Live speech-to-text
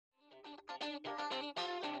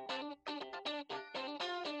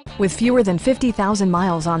With fewer than 50,000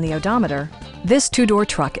 miles on the odometer, this two-door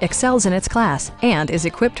truck excels in its class and is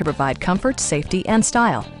equipped to provide comfort, safety, and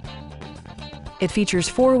style. It features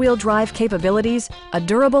four-wheel drive capabilities, a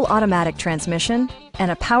durable automatic transmission,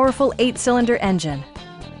 and a powerful 8-cylinder engine.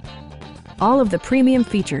 All of the premium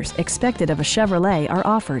features expected of a Chevrolet are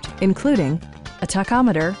offered, including a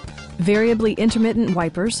tachometer, variably intermittent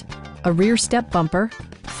wipers, a rear step bumper,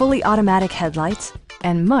 fully automatic headlights,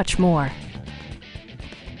 and much more.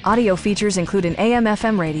 Audio features include an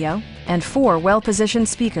AM/FM radio and 4 well-positioned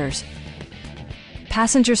speakers.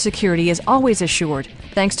 Passenger security is always assured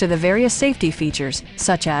thanks to the various safety features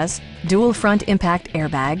such as dual front impact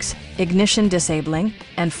airbags, ignition disabling,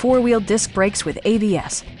 and 4-wheel disc brakes with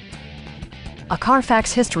ABS. A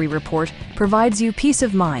Carfax history report provides you peace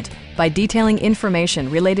of mind by detailing information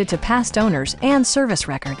related to past owners and service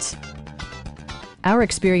records. Our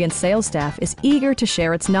experienced sales staff is eager to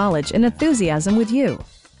share its knowledge and enthusiasm with you.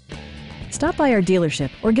 Stop by our dealership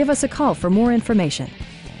or give us a call for more information.